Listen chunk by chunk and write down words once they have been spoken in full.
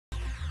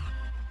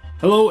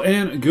Hello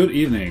and good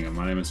evening.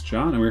 My name is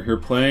John, and we're here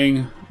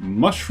playing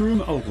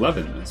Mushroom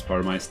 11 as part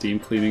of my Steam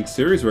cleaning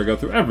series, where I go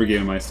through every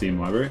game in my Steam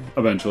library,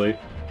 eventually,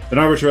 then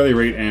arbitrarily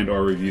rate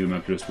and/or review them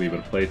after just a wee bit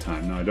of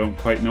playtime. Now, I don't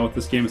quite know what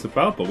this game is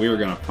about, but we are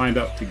going to find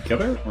out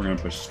together. We're going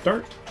to push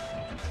start.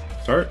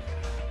 Start.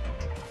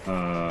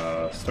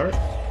 Start.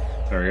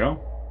 There we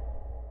go.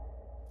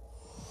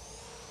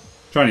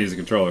 Trying to use a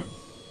controller.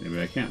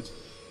 Maybe I can't.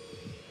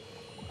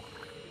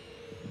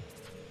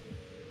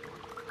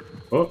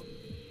 Oh.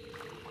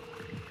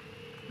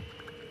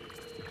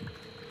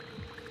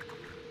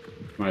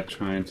 Am I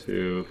trying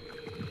to...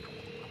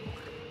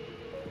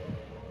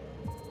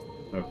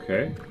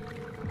 Okay.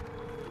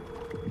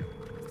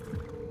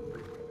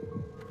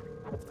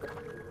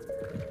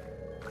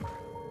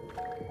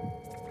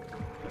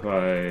 If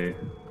I...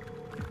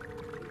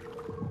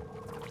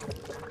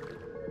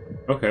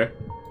 Okay.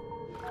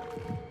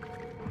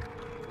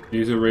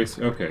 Use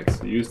eraser... Okay,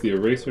 so use the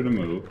eraser to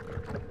move.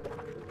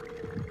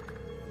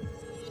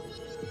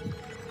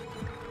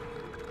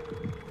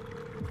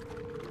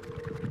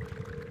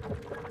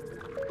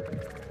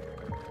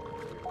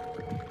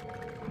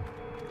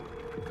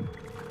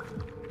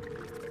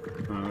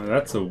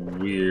 That's a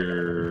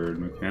weird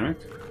mechanic.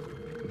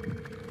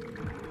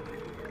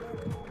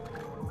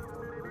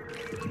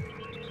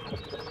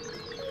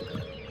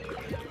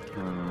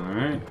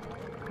 Alright.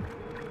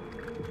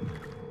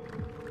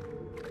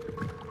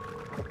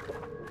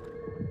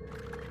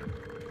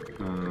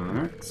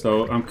 Alright,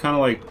 so I'm kind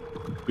of like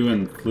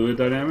doing fluid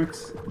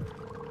dynamics.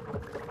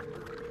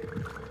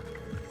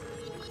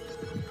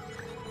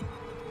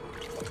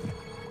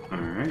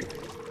 Alright.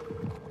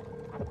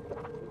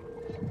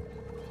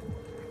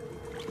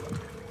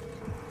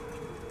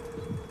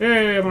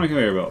 Hey, I'm on a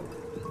conveyor belt.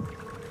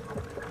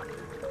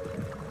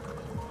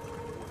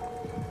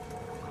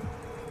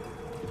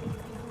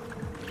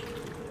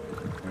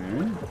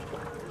 Okay.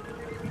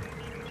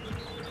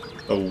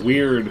 A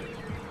weird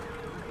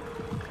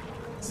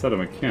set of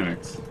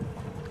mechanics.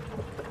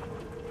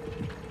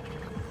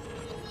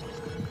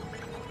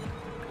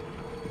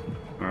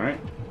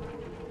 Alright.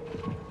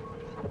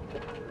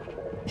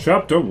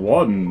 Chapter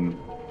 1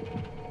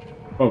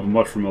 of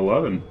Mushroom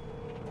 11.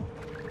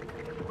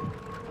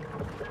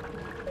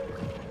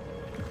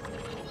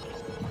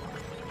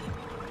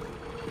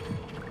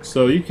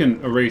 So you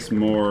can erase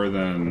more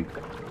than...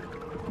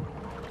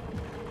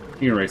 You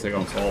can erase like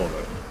almost all of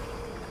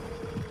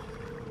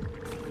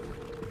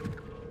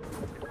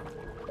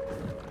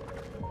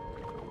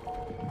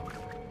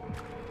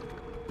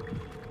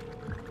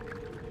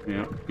it.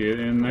 Yeah, get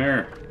in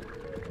there.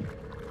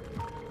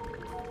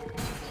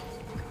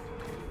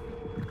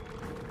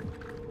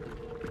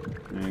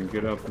 And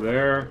get up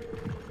there.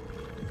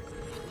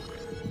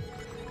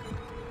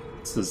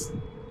 This is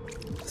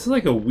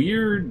like a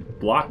weird,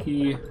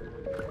 blocky...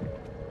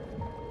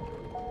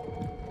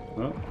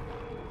 Oh.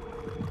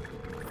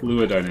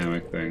 Fluid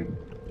dynamic thing.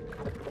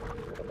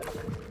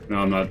 No,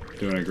 I'm not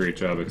doing a great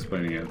job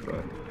explaining it,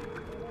 but...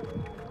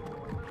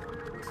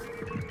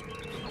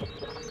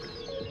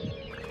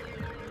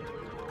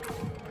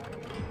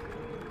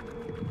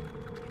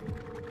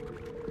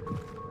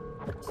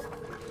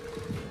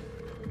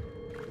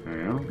 There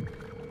you go.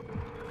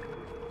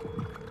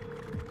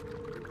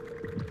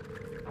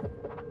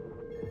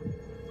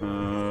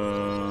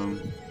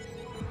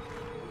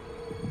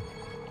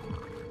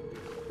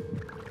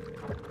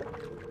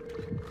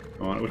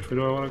 Which way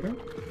do I want to go?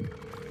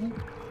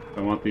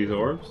 I want these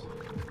orbs.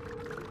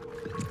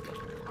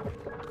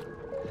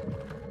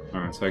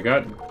 Alright, so I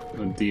got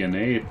the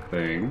DNA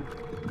thing.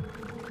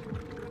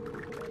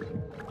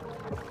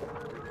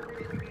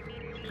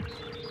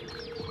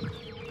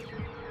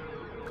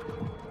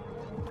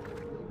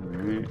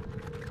 Alright,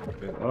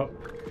 get up.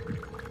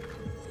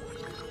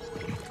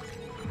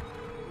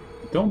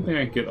 Don't think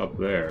I can get up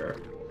there.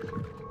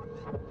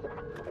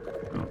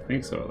 I don't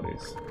think so, at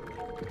least.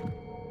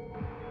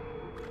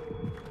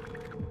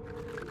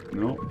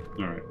 Nope.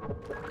 Alright.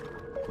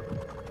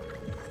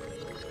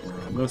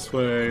 We're on this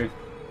way.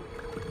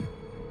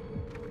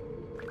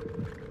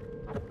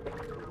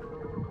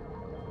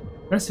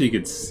 I guess you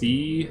could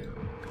see.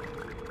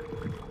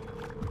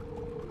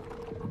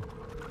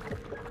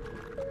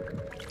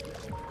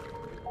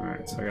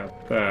 Alright, so I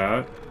got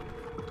that.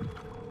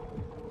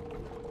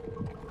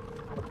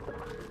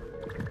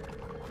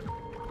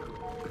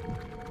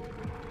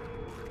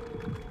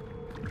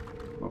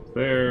 Up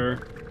there.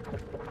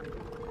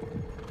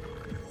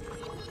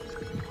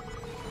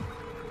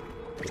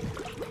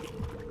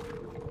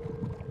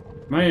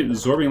 Am I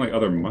absorbing like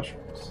other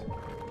mushrooms?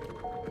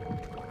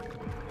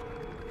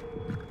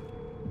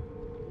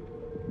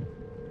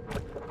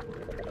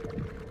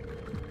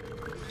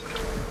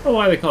 Oh,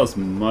 why they call this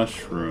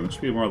mushrooms? It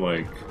should be more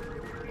like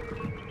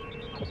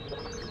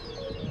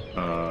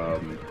I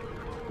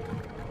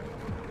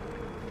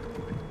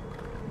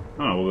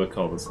don't know what they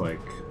call this,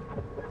 like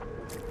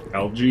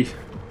algae?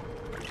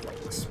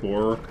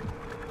 Spore?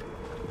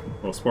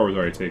 Well, spore was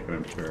already taken,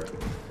 I'm sure.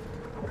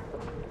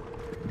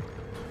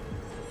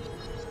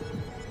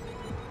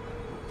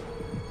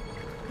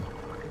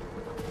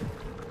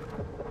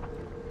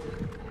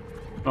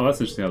 Oh,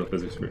 that's interesting how the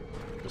physics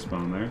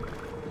respond there.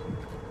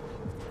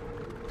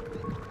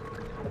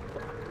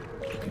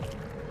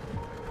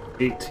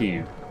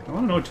 $18. I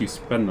want to know what you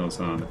spend those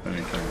on, if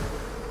anything.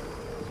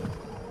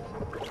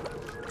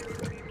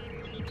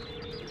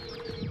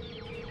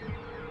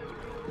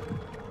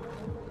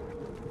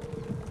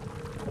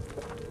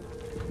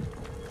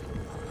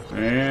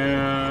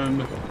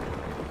 And...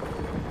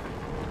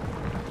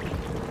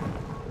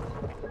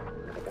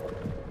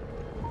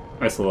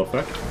 nice little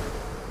effect.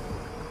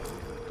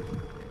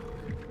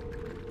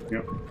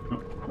 Yep.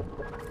 Oh.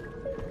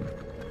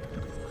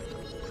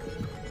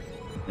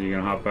 Are you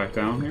gonna hop back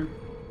down here?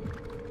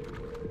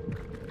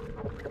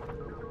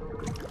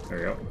 There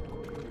you go.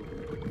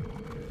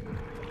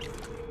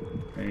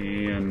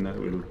 And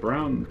we loop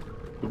around.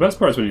 The best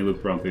part is when you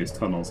loop around these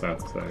tunnels, I have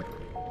to say.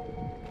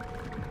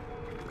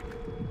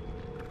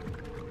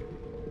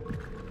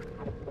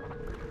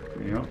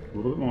 Yep, a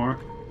little bit more.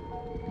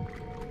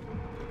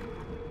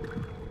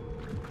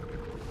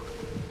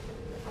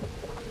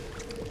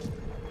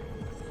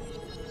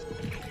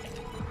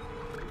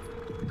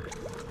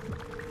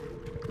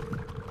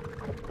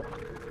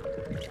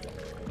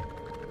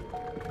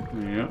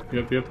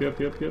 Yep.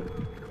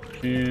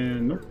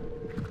 And nope.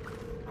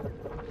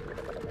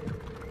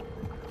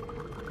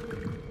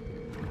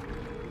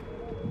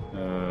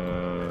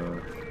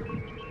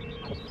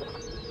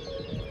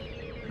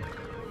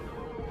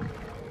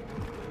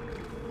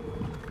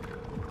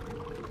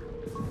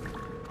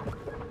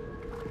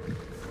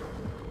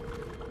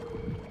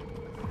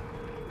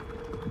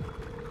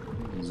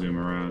 Zoom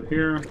around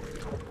here.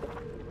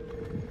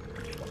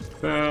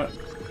 That.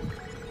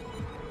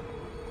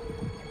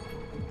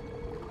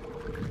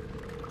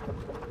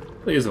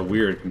 It is a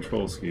weird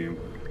control scheme.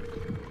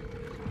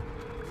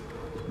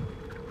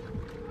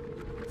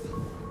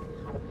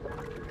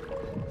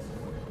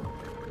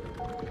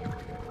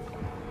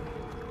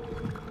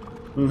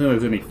 I don't think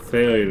there's any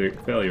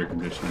failure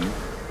condition.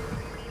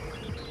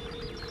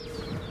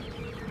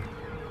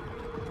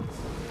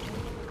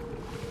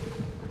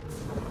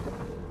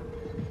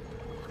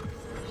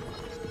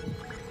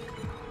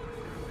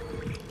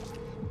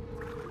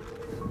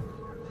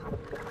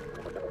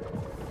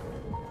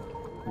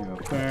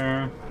 Up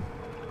there.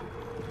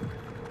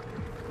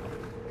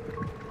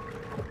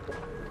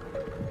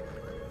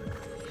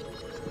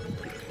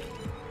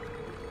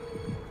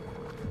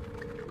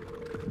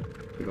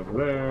 Get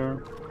over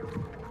there.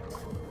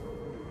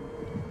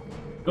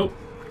 Oh!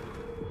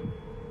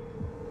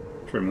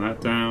 Trim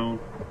that down.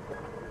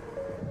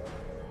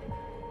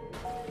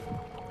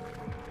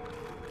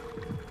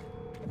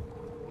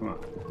 Come on,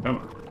 come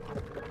on.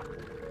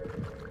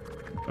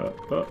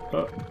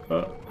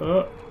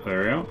 There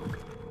we go.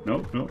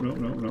 Nope.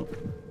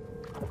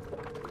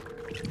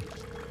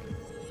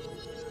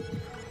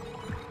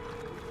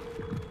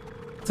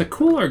 It's a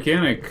cool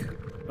organic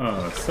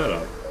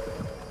setup.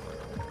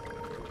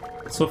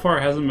 So far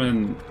it hasn't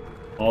been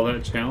all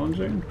that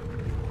challenging.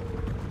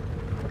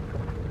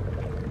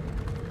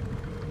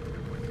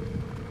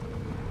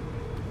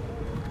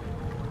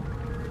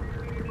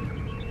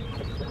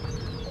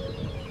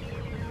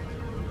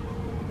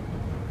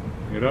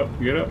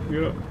 Get up.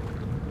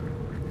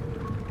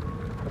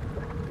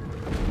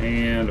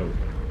 And over.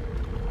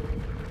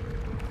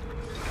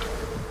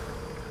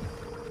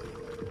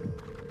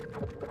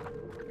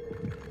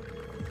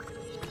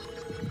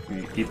 Can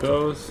you keep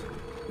those?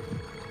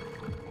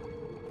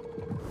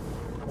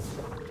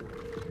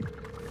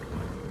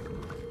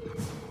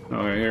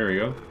 Oh, here we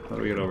go. How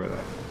do we get over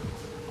that?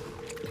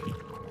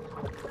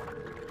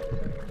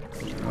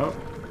 Up.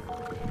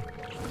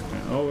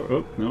 And over.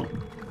 Oh, no.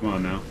 Come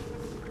on now.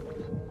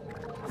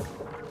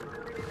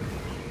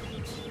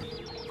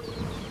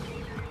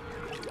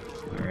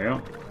 There we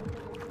go.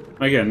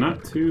 Again,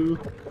 not too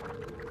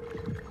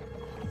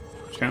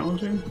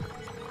challenging.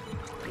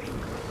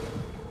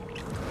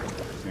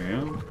 There we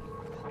go.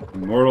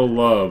 Immortal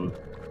love.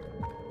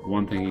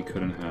 One thing he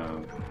couldn't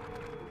have.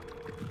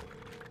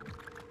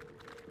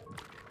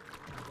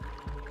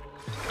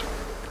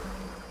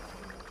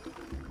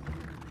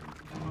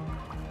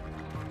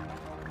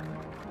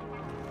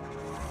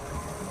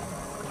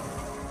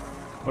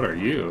 What are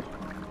you?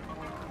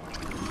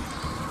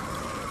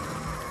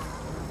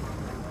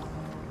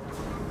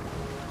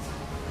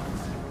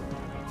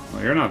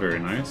 Well, you're not very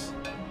nice.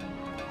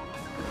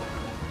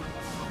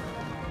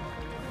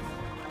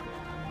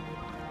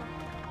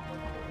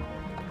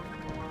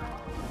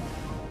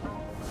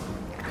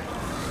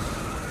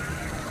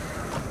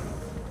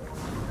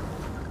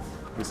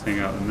 Just hang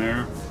out in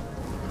there.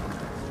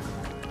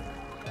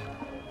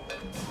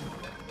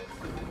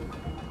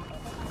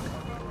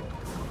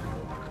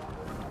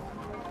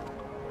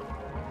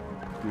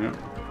 Yep.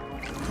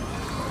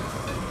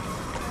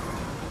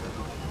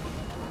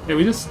 Yeah,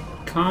 we just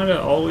kind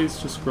of always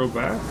just grow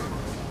back.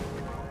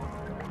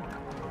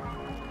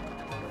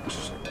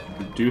 Which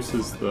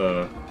reduces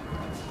the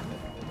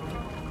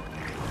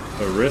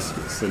risk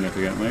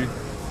significantly.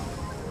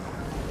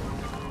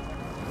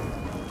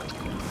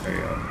 There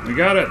you go. We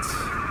got it!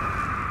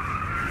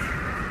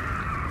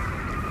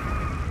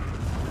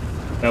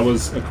 That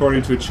was,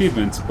 according to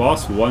achievements,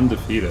 boss 1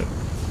 defeated.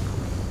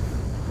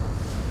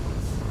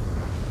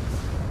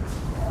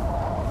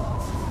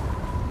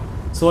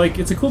 So, like,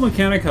 it's a cool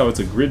mechanic how it's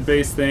a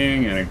grid-based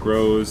thing, and it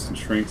grows and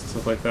shrinks and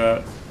stuff like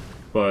that,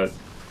 but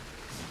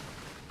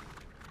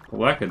the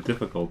lack of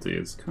difficulty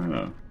is kind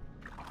of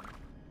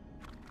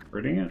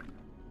hurting it.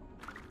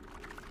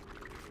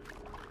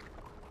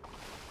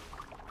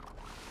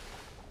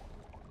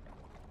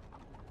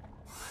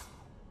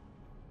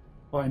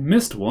 Oh, I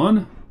missed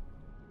one!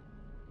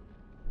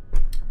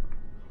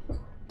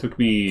 Took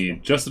me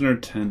just under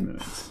 10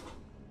 minutes.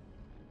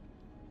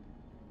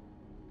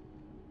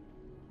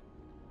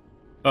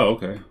 Oh,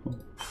 okay. Well,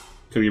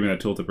 could've given me that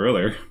tooltip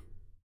earlier.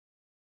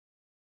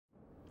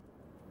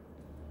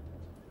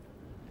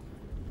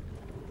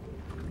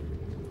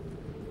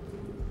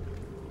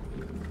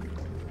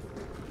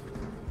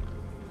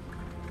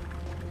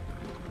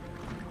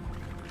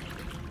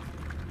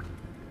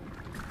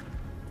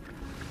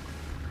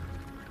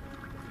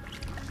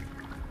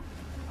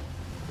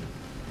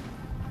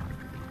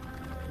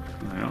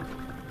 Well,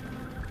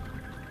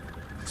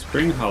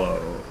 Spring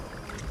Hollow.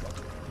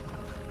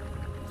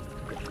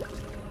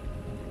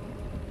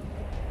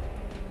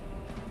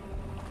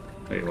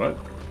 Wait, what?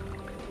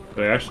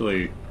 Did I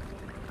actually...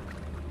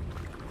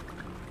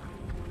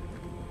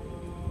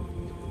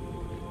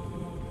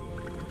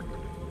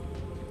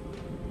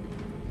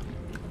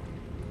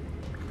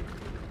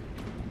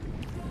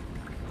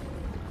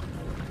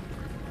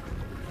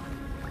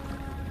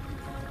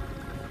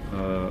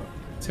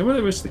 See, I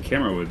really wish the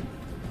camera would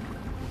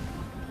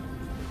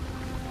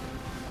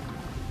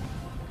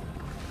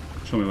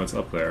show me what's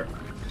up there.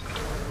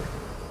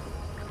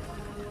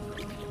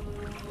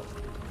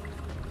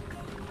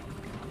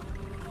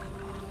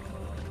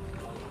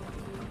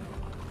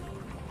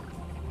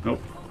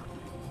 Nope.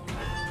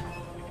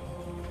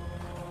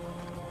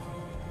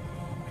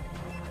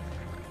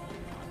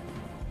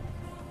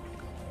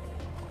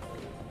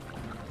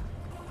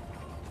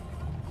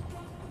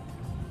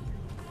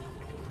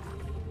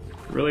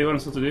 Really, what I'm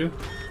supposed to do?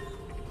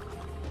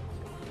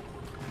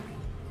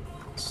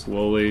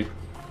 Slowly.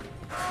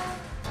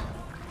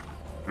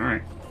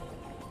 Alright.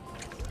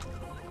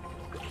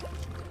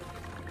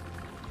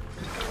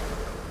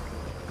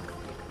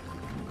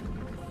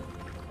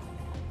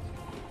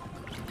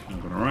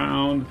 Moving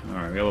around.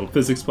 Alright, we got a little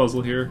physics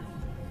puzzle here.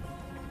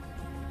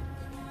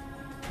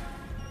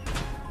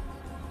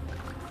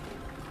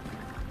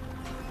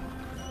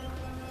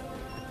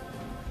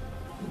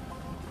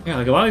 Yeah,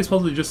 like a lot of these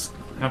puzzles you just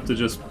have to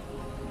just...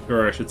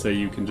 Or I should say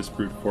you can just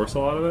brute force a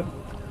lot of it.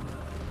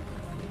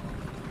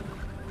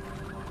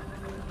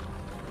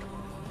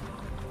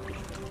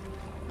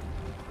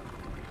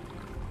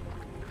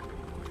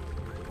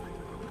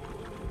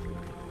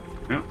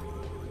 Yeah.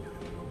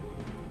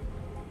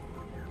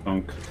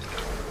 Funk.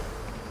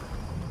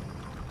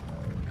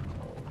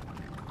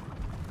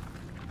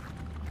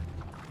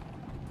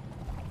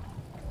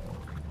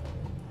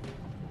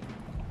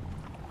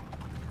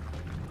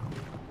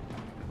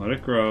 Let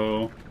it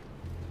grow.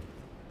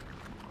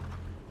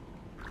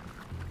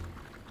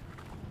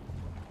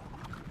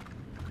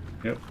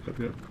 Yep.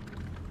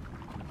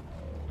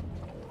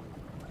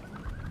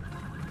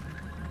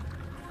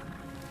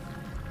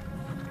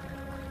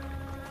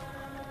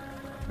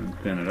 And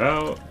thin it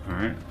out.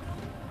 Alright.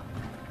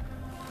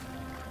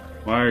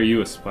 Why are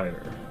you a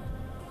spider?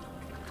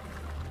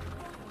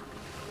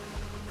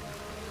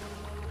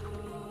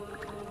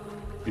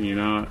 Can you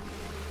not?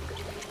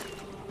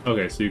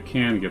 Okay, so you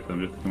can get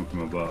them just come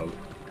from above.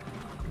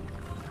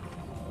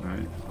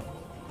 Alright.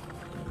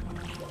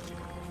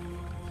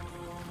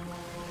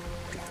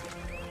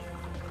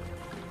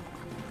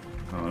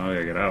 Oh, now I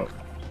gotta get out.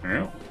 There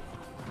you go.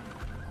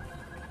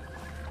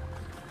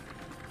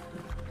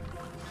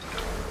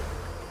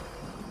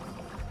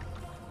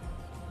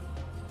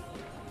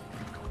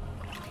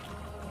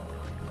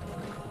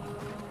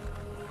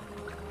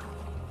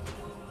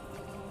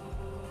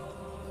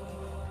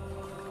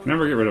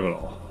 Never get rid of it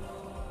all.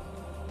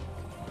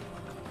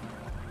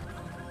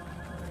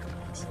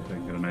 See if I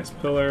can get a nice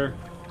pillar.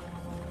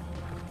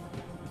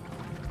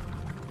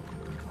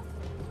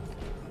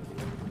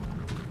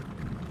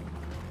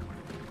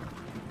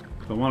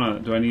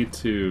 Do I need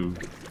to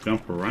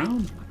jump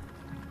around?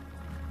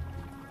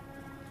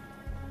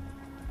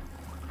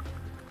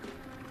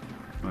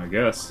 I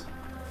guess.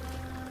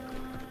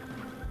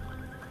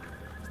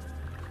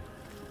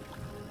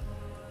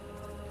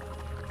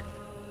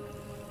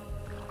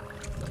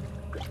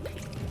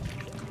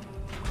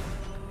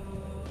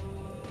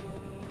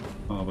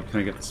 Oh, but can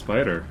I get the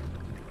spider?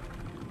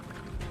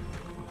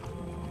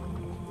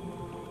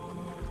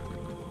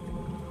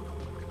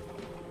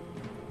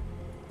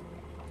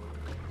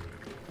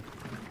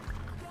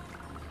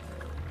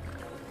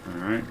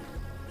 Alright.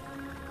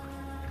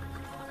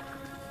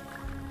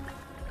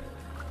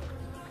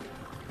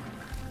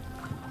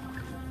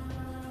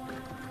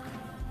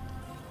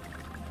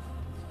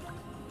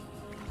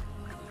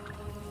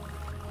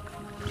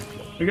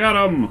 We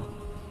got him!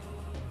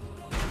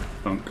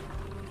 Thunk.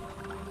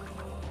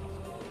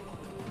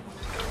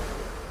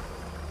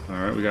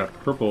 Alright, we got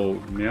purple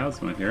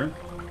miasma here.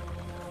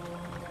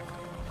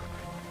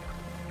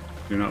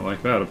 Do not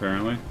like that,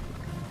 apparently.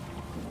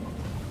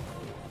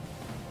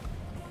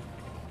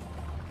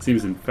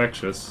 Seems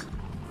infectious.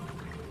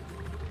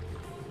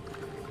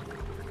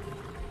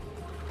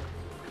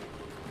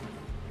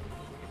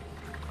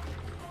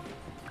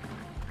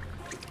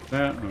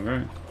 That,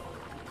 alright.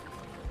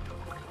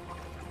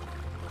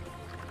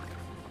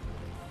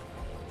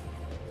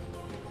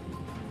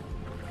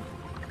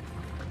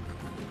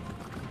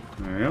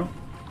 There we go.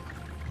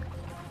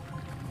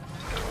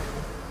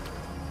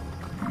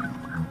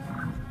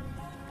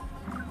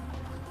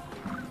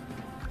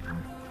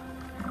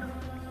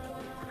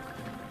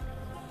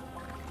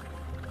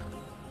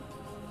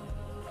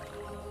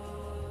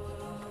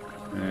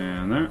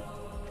 And there.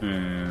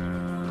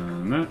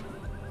 And that.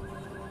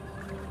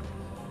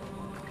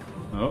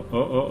 Oh.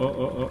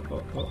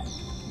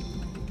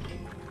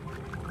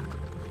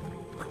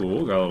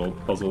 Cool, got a little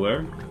puzzle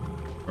there.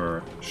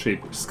 Or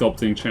shape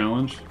sculpting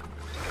challenge.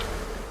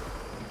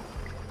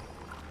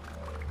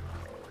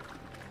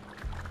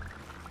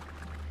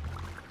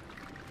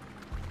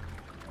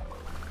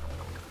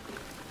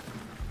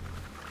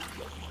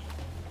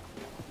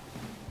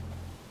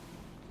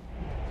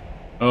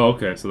 Oh,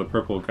 okay, so the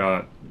purple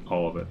got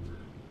all of it.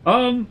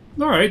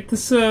 Alright,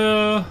 this,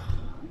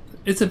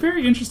 it's a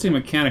very interesting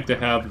mechanic to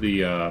have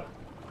the,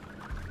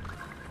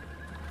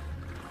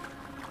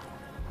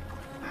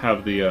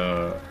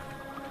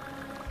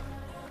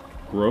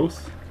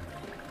 growth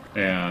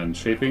and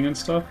shaping and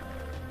stuff.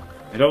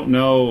 I don't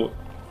know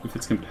if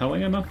it's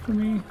compelling enough for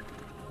me.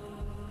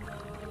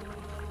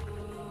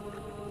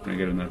 Can I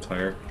get in that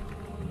tire?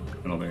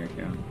 I don't think I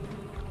can.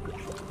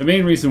 The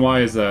main reason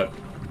why is that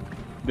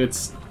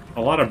it's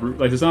a lot of,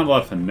 like, there's not a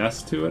lot of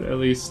finesse to it, at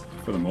least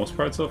for the most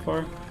part so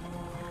far.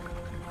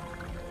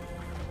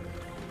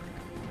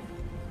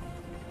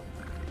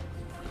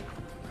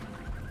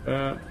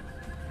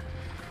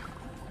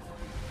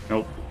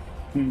 Nope.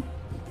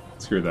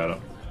 Screwed that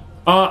up.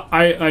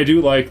 I do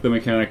like the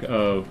mechanic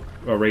of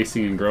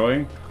erasing and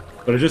growing,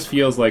 but it just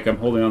feels like I'm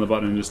holding on the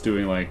button and just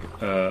doing, like,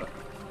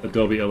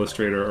 Adobe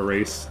Illustrator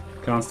erase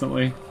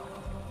constantly.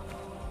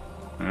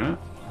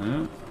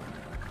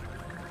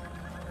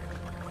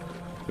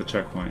 The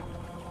checkpoint.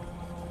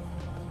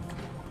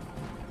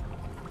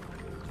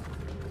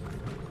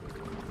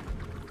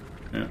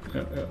 Yeah.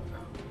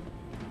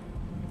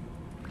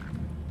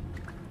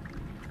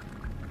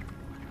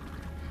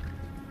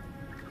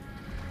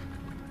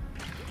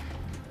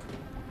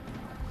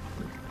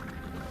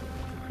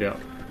 Yeah.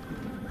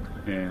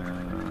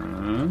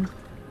 And...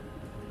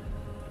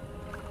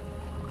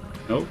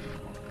 Nope.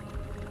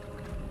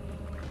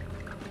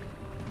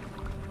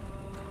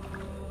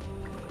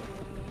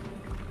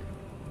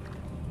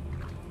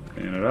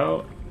 Fan it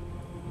out.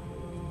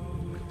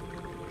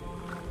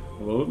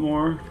 A little bit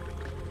more.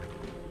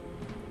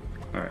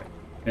 Alright.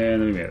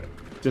 And then we made it.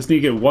 Just need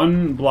to get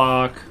one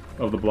block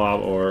of the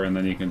blob ore, and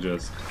then you can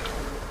just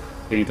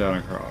paint on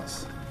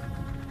across.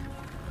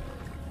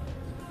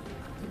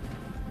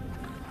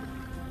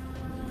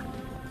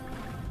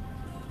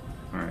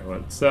 Alright,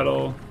 let it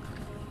settle.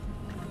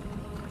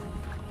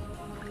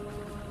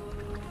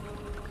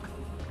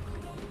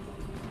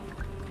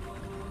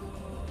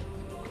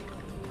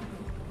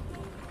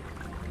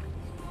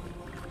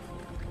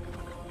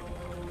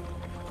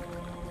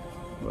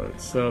 Let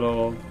it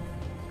settle.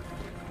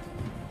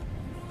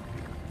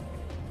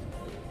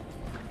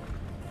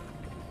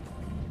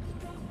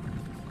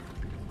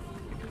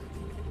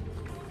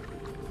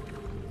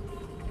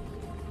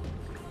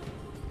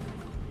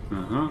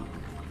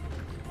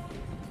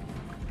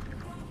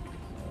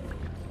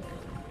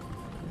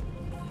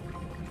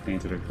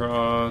 Paint it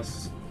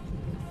across.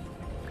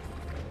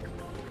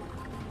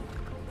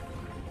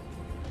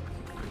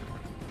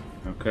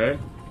 Okay.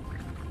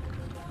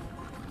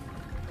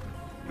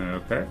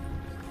 Okay.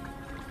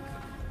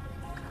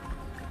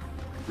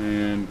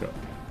 And go.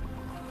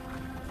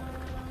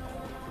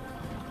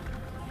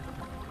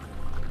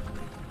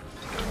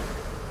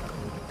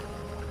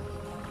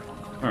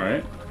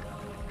 Alright.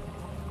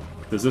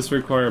 Does this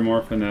require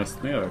more finesse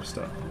than the other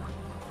stuff?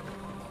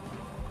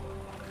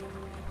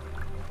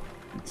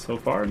 So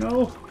far,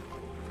 no.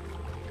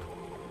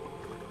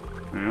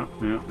 Yeah.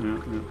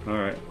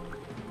 Alright.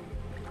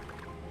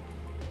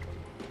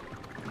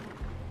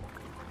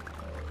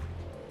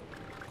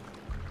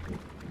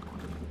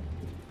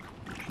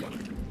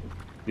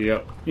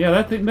 Yep.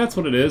 Yeah, that's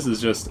what it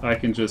is just I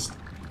can just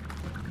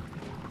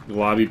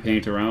lobby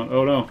paint around.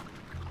 Oh no.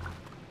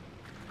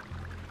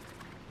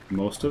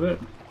 Most of it.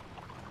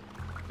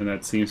 And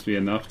that seems to be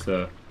enough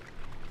to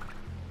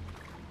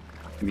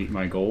meet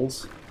my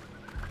goals.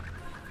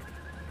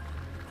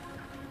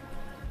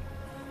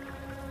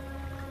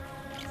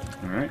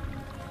 Alright.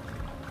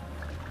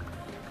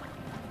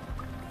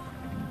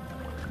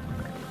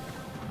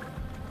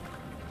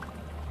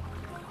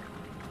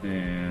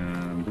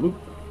 And bloop.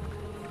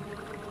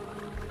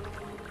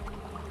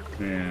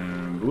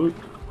 And bloop.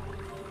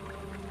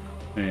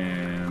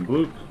 And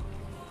bloop.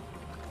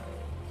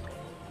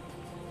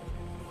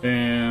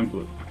 And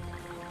bloop.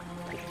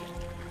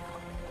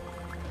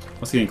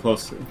 Must be getting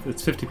close.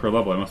 It's 50 per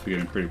level. I must be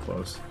getting pretty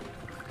close.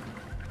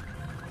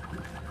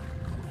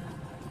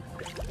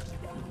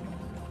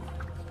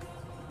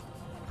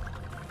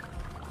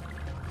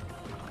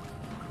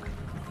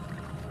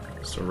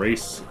 Just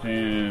erase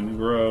and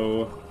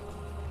grow.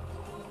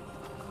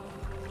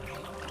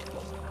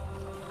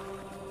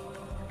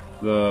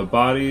 The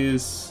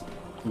bodies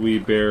we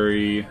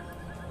bury,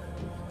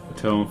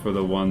 atone for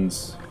the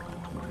ones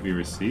we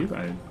receive.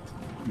 I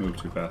moved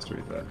too fast to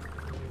read that.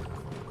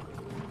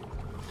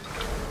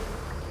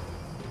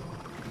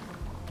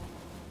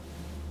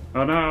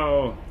 Oh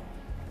no!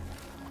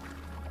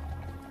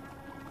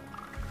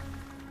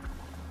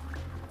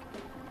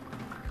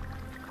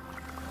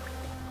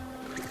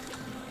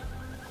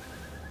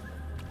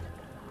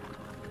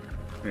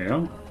 There you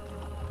go.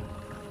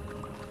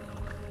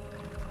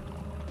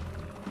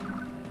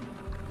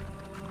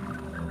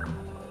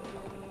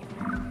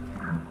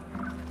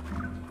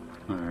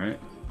 Alright.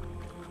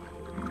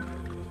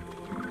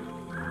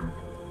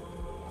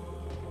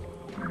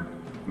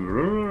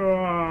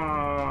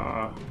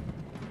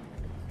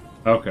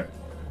 Okay.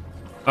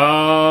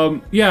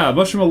 Yeah,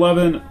 Mushroom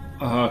 11,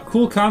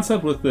 cool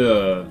concept with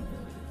the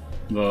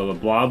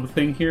blob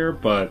thing here,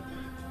 but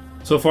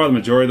so far the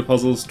majority of the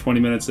puzzles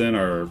 20 minutes in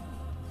are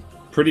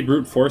pretty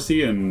brute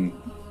forcey and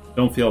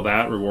don't feel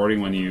that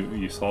rewarding when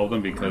you solve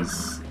them,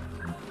 because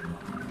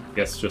I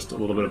guess just a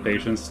little bit of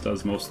patience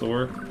does most of the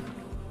work.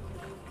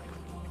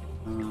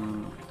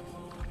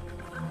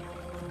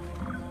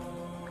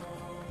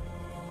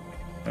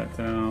 That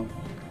down.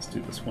 Let's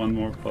do this one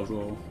more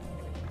puzzle.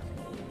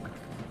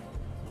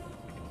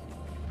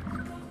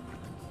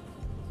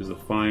 Use a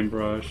fine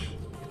brush.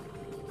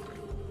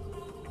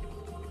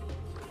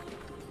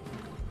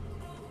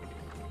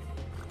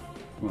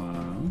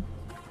 Wow.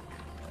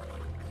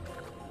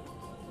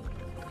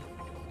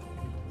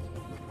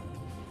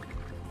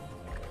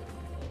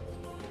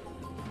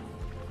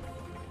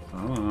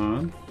 Come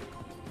on.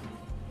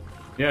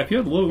 Yeah, if you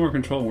had a little more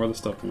control on where the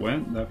stuff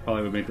went, that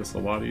probably would make this a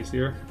lot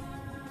easier.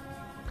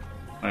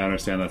 I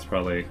understand that's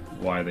probably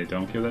why they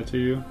don't give that to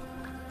you.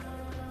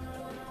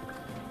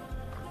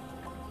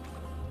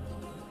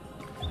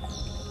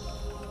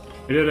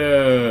 We did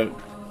it!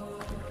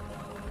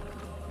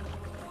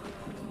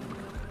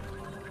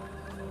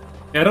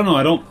 Yeah, I don't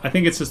know, I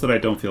think it's just that I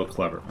don't feel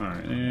clever.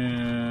 Alright,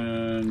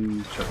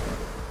 and checkpoint.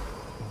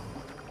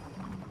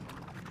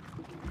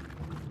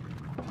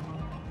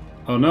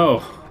 Oh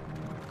no!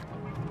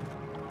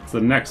 It's the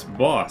next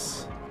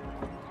boss.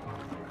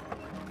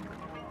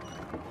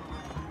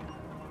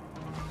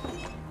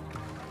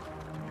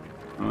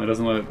 Well, it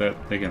doesn't let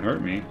that they can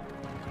hurt me.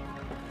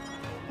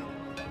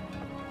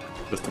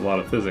 Just a lot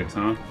of physics,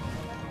 huh?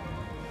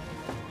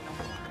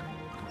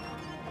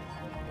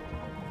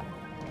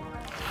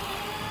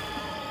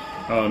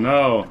 Oh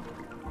no!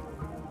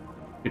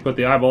 He put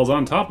the eyeballs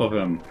on top of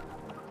him.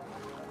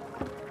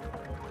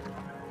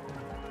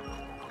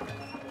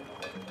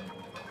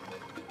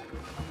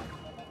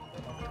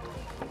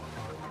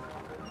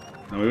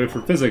 Now we wait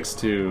for physics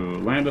to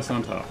land us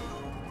on top.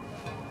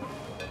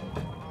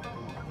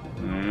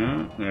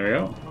 Yeah, there we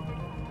go.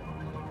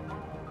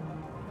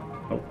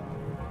 Oh.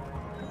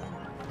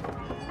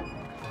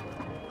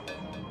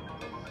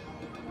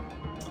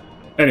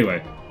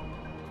 Anyway,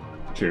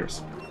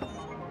 cheers.